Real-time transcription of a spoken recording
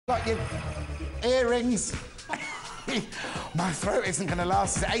Got your earrings. My throat isn't going to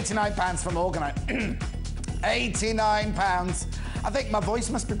last. Is it £89 from Organite? £89. I think my voice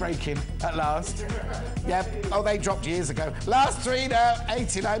must be breaking at last. Yep. Oh, they dropped years ago. Last three now,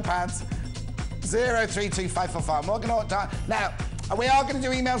 £89. 032545. Now, we are going to do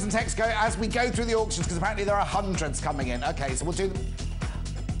emails and texts as we go through the auctions because apparently there are hundreds coming in. Okay, so we'll do them.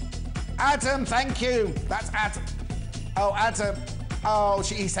 Adam, thank you. That's Adam. Oh, Adam. Oh,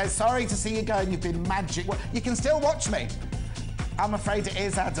 he says, sorry to see you go and you've been magic. Well, you can still watch me. I'm afraid it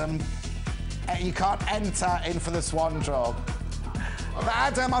is, Adam. You can't enter in for the Swan draw. But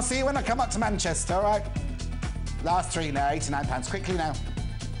Adam, I'll see you when I come up to Manchester, all right? Last three now, £89. Quickly now.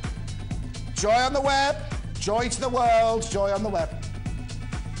 Joy on the web. Joy to the world. Joy on the web.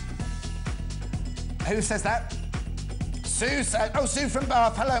 Who says that? Sue said, oh, Sue from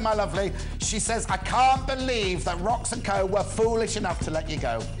Bath. Hello, my lovely. She says, I can't believe that Rox & Co were foolish enough to let you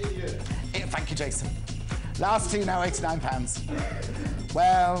go. Thank you, Jason. Last two now, £89.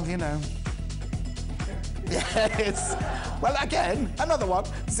 Well, you know. Yes. Well, again, another one.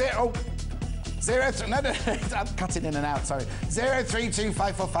 No, I'm cutting in and out, sorry.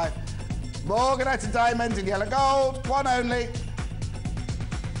 032545. Morganite diamond in yellow gold. One only.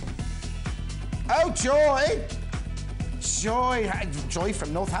 Oh, Joy. Joy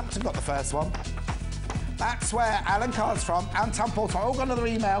from Northampton got the first one. That's where Alan Carr's from. And Tamport. Oh, got another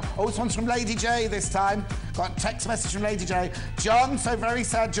email. Oh, this one's from Lady J this time. Got a text message from Lady J. John, so very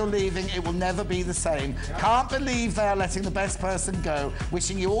sad you're leaving. It will never be the same. Can't believe they are letting the best person go.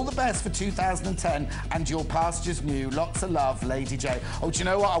 Wishing you all the best for 2010 and your pastures new. Lots of love, Lady J. Oh, do you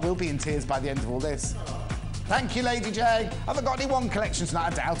know what? I will be in tears by the end of all this. Thank you, Lady J. Haven't got any one collections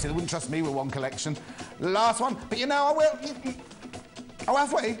tonight. I doubt it. They wouldn't trust me with one collection. Last one. But you know, I will. Oh,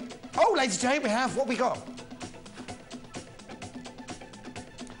 have we? Oh, Lady J, we have. What we got?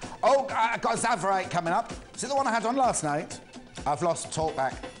 Oh, I've got a Zavarite coming up. Is it the one I had on last night? I've lost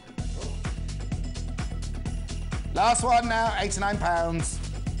talkback. Last one now, £89.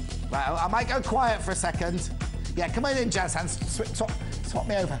 Well, I might go quiet for a second. Yeah, come on in, Jazz Hands. Swap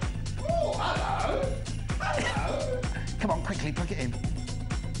me over. Oh, hello. Hello. Come on, quickly, plug it in.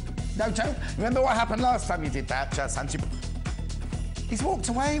 No, don't. Remember what happened last time you did that, Jazz Hands? He's walked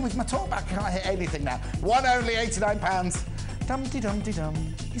away with my talkback. I can't hit anything now. One only, £89. Dum-de-dum-de-dum.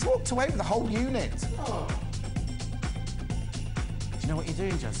 He's walked away with the whole unit. Oh. Do you know what you're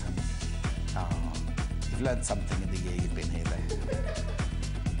doing, Jazz Hands? Oh, you've learned something in the year you've been here then.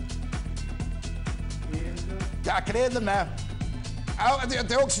 Yeah, I can hear them now. Oh,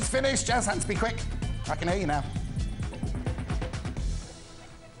 the auction's finished. Jazz Hands, be quick. I can hear you now.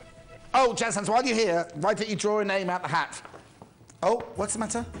 Oh, Jazz Hands, while you're here, why don't you draw a name out the hat? Oh, what's the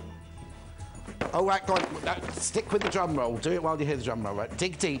matter? Oh, right, go on. No, stick with the drum roll. Do it while you hear the drum roll, right?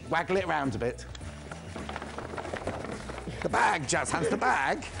 Dig deep, waggle it around a bit. The bag, Jazz Hands, the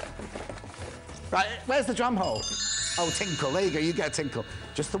bag. Right, where's the drum hole? Oh, tinkle. There you go, you get a tinkle.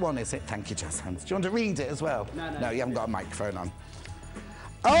 Just the one, is it? Thank you, Jazz Hands. Do you want to read it as well? No, you haven't got a microphone on.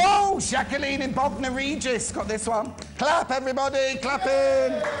 Oh, Jacqueline in Bognor Regis got this one. Clap, everybody,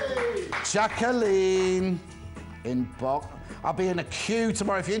 clapping. Jacqueline in Bognor. I'll be in a queue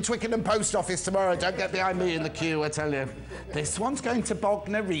tomorrow. If you're in Twickenham Post Office tomorrow, don't get behind me in the queue, I tell you. This one's going to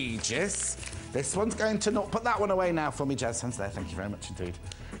Bognor Regis. This one's going to not... Put that one away now for me, Jazz Hands there. Thank you very much indeed.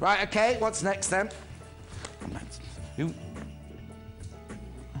 Right, OK, what's next then?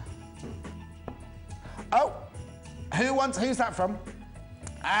 Oh, who's that from?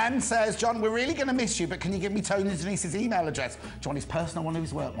 Anne says, John, we're really going to miss you, but can you give me Tony Denise's email address? Do you want his personal one or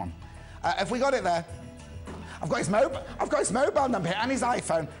his work one? Have we got it there? I've got his mobile number here and his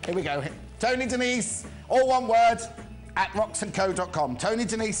iPhone. Here we go. Tony Denise, all one word, at roxandco.com. Tony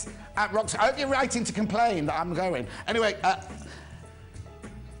Denise at Rox. I hope you're writing to complain that I'm going. Anyway,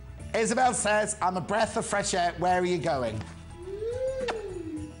 Isabel says, I'm a breath of fresh air. Where are you going?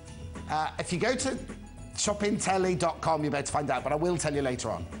 If you go to shoppingtelly.com, you better find out, but I will tell you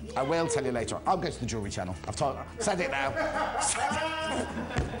later on. I will tell you later on. I'll go to the Jewellery Channel. Said it now.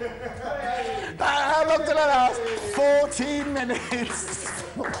 How long did I last? 14 minutes.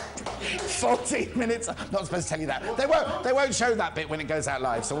 14 minutes. I'm not supposed to tell you that. They won't show that bit when it goes out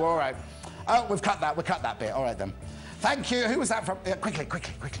live, so we're all right. Oh, we've cut that bit. All right, then. Thank you. Who was that from? Yeah, quickly.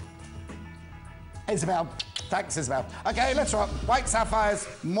 Isabel. Thanks, Isabel. OK, let's rock. White sapphires,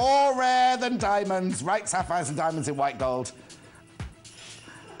 more rare than diamonds. White sapphires and diamonds in white gold.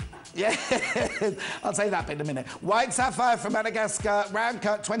 Yeah, I'll say that bit in a minute. White sapphire from Madagascar, round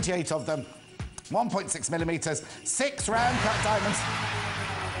cut, 28 of them. 1.6 millimetres, 6 round cut diamonds.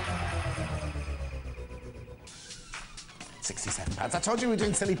 £67. I told you we were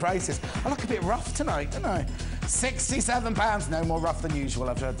doing silly prices. I look a bit rough tonight, don't I? £67. No more rough than usual,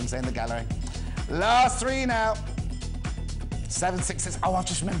 I've heard them say in the gallery. Last three now. 766. Oh, I've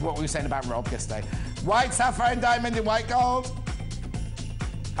just remembered what we were saying about Rob yesterday. White sapphire and diamond in white gold.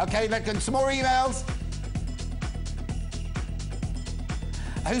 Okay, look, and some more emails.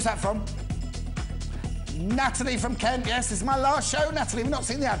 Who's that from? Natalie from Kent. Yes, this is my last show, Natalie. We've not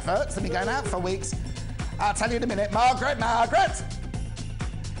seen the adverts. They've been going out for weeks. I'll tell you in a minute. Margaret.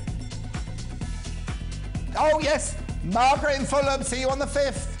 Oh, yes. Margaret in Fulham. See you on the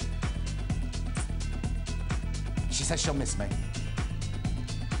 5th. She says she'll miss me.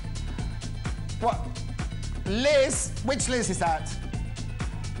 What? Liz. Which Liz is that?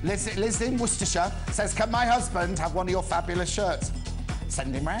 Liz in Worcestershire says, can my husband have one of your fabulous shirts?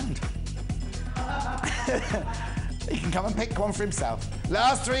 Send him round. He can come and pick one for himself.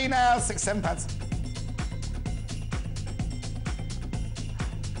 Last three now, £6, £7.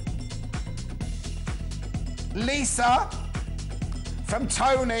 Lisa from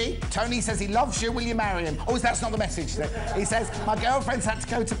Tony. Tony says he loves you, will you marry him? Oh, that's not the message. He says, my girlfriend's had to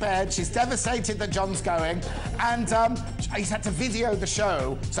go to bed. She's devastated that John's going. And he's had to video the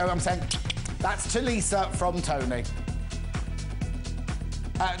show. So I'm saying, that's to Lisa from Tony.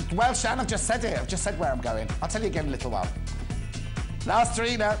 Well, Shan, I've just said it. I've just said where I'm going. I'll tell you again in a little while. Last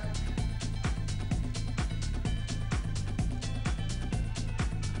three now.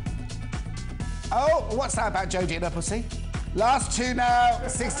 Oh, what's that about Jodie and her pussy? Last two now,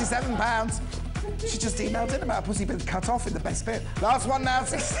 £67. She just emailed in about a pussy being cut off in the best bit. Last one now,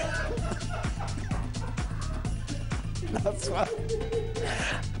 Last one.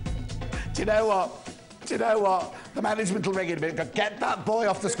 Do you know what? The management will ring in a minute and go, get that boy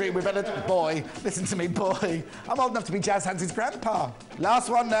off the screen. We better... Boy, listen to me, boy. I'm old enough to be Jazz Hands' grandpa. Last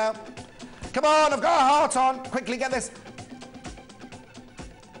one now. Come on, I've got a heart on. Quickly, get this.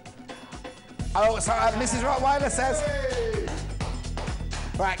 Oh, so Mrs. Rottweiler says...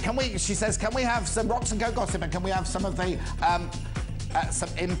 Right, she says, can we have some Rocks and Go gossip and can we have some of the...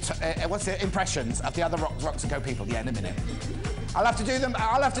 impressions of the other Rocks and Go people? Yeah, in a minute. I'll have to do them,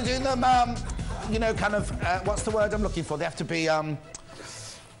 you know, kind of, what's the word I'm looking for? They have to be,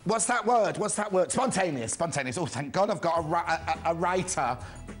 what's that word? Spontaneous. Oh, thank God I've got a writer.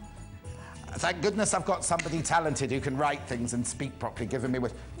 Thank goodness I've got somebody talented who can write things and speak properly, giving me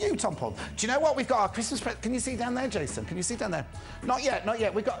with you, Tom Paul. Do you know what? We've got our Christmas present. Can you see down there, Jason? Can you see down there? Not yet.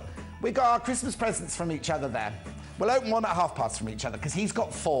 We've got our Christmas presents from each other there. We'll open one at past from each other, because he's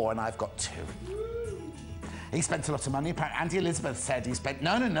got 4 and I've got 2. He spent a lot of money. Apparently, Andy Elizabeth said he spent...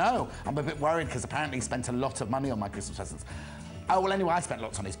 No. I'm a bit worried, because apparently he spent a lot of money on my Christmas presents. Oh, well, anyway, I spent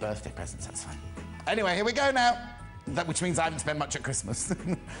lots on his birthday presents. That's fine. Anyway, here we go now. Which means I haven't spent much at Christmas.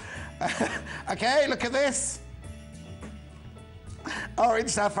 OK, look at this. Orange,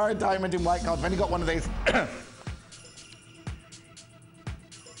 sapphire, diamond in white gold. I've only got one of these.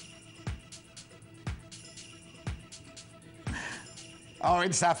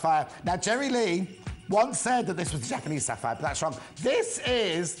 Orange sapphire. Now, Jerry Lee once said that this was Japanese sapphire, but that's wrong. This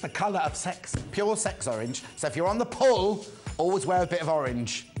is the colour of sex, pure sex orange. So if you're on the pull, always wear a bit of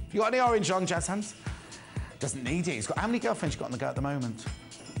orange. You got any orange on, Jazz Hands? Doesn't need it. He's got... How many girlfriends you got on the go at the moment?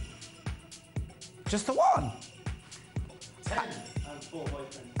 Just the one? 10 and 4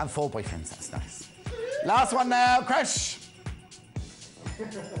 boyfriends. And 4 boyfriends, that's nice. Last one now, Crash.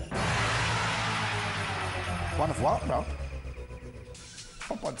 One of what, Rob?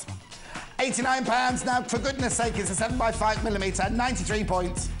 What's one? £89 now, for goodness sake, it's a 7x5mm, 93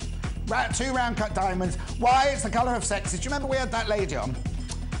 points. 2 round cut diamonds. Why? It's the colour of sexes. Do you remember we had that lady on?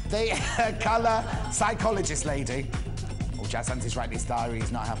 The colour psychologist lady. Oh, Jazz Hands is writing his diary,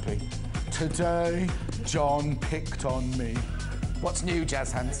 he's not happy. Today, John picked on me. What's new,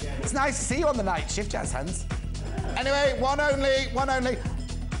 Jazz Hands? It's nice to see you on the night shift, Jazz Hands. Anyway, one only.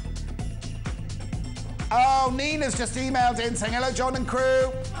 Oh, Nina's just emailed in saying, hello, John and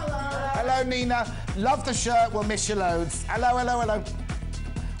crew. Hello, Nina. Love the shirt, we'll miss you loads. Hello.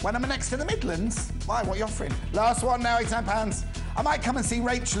 When am I next in the Midlands? Why, what are you offering? Last one now, £89. I might come and see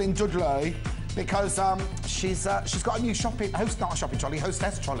Rachel in Dudley because she's got a new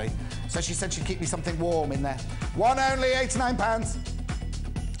hostess trolley. So she said she'd keep me something warm in there. One only, £89.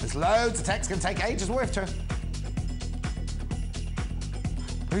 There's loads of text, gonna take ages, we'll have to.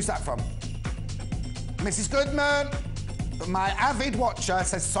 Who's that from? Mrs. Goodman. My avid watcher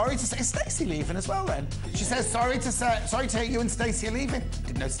says sorry to say... Is Stacey leaving as well then? She says sorry to hear you and Stacey are leaving.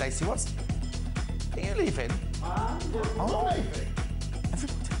 Didn't know Stacey was. Are you leaving? Oh.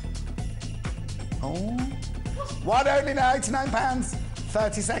 Everybody. Oh. One only now, £89.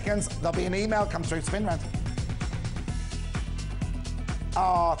 30 seconds. There'll be an email come through. Spin round.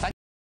 Oh, thank